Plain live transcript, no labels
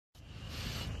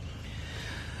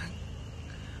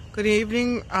Good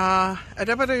evening.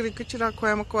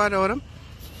 EdebwedOgichidaa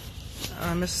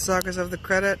Mississaugas of the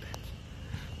credit.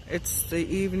 It's the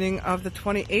evening of the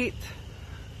 28th.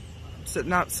 I'm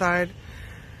sitting outside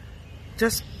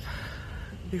just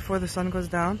before the sun goes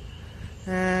down,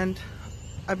 and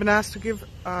I've been asked to give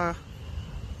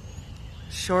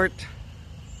short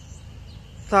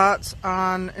thoughts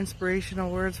on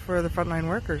inspirational words for the frontline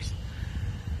workers.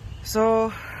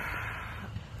 So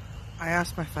I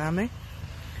asked my family,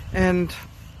 and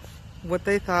what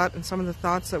they thought, and some of the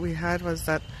thoughts that we had was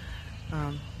that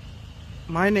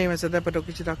my name is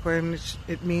EdebwedOgichidaa, and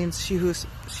it means she who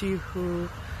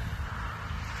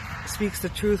speaks the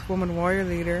truth, woman warrior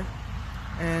leader,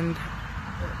 and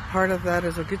part of that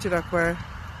is Ogichidaa,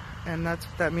 and that's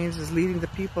what that means, is leading the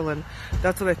people. And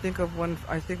that's what I think of when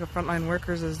I think of frontline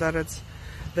workers, is that it's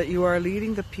that you are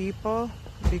leading the people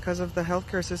because of the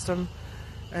healthcare system,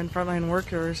 and frontline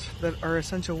workers that are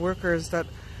essential workers, that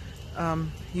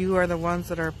you are the ones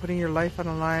that are putting your life on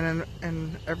the line,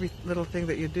 and every little thing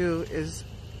that you do is,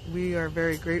 we are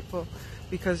very grateful,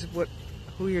 because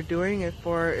who you're doing it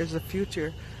for is the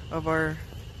future of our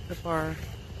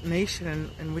nation,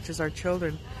 and which is our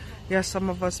children. Yes, some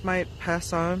of us might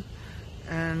pass on,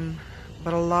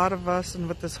 but a lot of us, and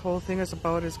what this whole thing is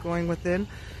about, is going within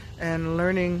and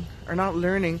learning, or not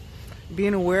learning,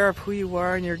 being aware of who you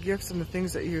are and your gifts and the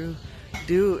things that you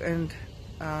do, and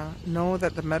know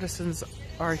that the medicines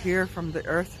are here from the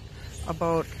earth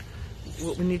about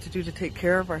what we need to do to take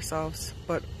care of ourselves.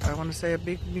 But I want to say a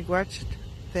big miigwech,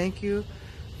 thank you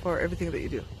for everything that you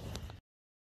do.